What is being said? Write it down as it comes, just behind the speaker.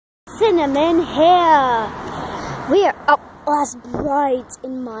cinnamon hair. We are, oh, that's bright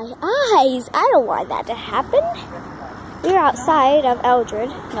in my eyes. I don't want that to happen. We are outside of Eldred.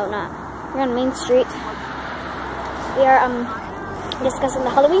 No, not. We're on Main Street. We are discussing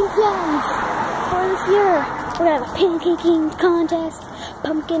the Halloween plans for this year. We're gonna have a pancaking contest,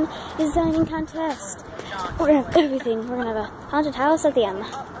 pumpkin designing contest. We're gonna have everything. We're gonna have a haunted house at the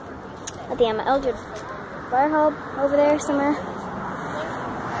Eldred Fire Hall over there somewhere.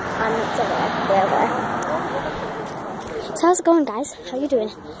 It's over there. So how's it going, guys? How you doing?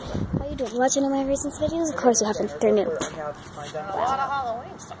 How you doing? You watching any of my recent videos? Of course you haven't. They're new. A lot of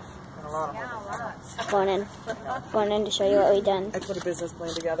Halloween stuff. Going in to show you what we've done. I put a business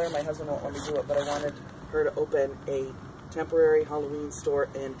plan together. My husband won't let me do it, but I wanted her to open a temporary Halloween store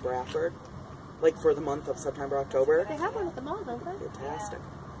in Bradford, like for the month of September, October. They have one at the mall, don't they? Fantastic.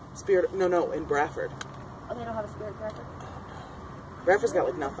 No, in Bradford. Oh, they don't have a Spirit Bradford? Bradford's got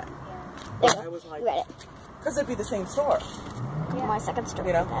like nothing. There you go. I was like, You read it. because it'd be the same store. Yeah. My second story.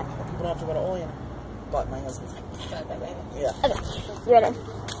 You know, people don't have to go to Olean. But my husband's like, yeah. Okay, you ready?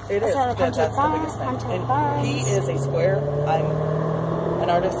 It is. That's the biggest thing. And he is a square. I'm an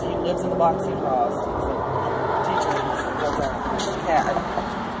artist. He lives in the box he draws. He's a teacher. He does a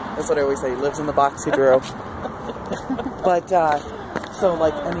cat. That's what I always say. He lives in the box he drew. But, so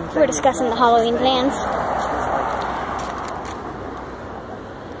like anything. We're discussing the Halloween plans.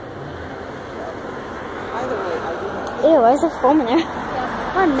 Either way, I do. Ew, why is there foam in there?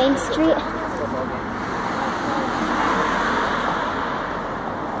 We're on Main Street.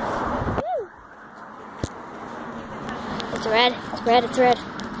 It's red. It's red. It's red.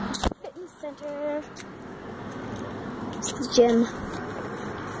 Fitness center. It's the gym.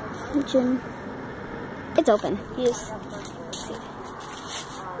 It's open. You just see.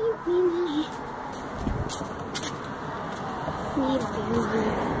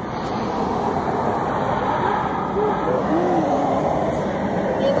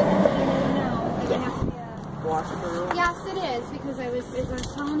 Yes, it is, because I was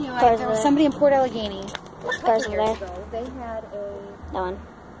telling you, there was somebody in Port Allegheny. Cars are there. They had a... That one.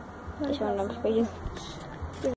 Just one number for you.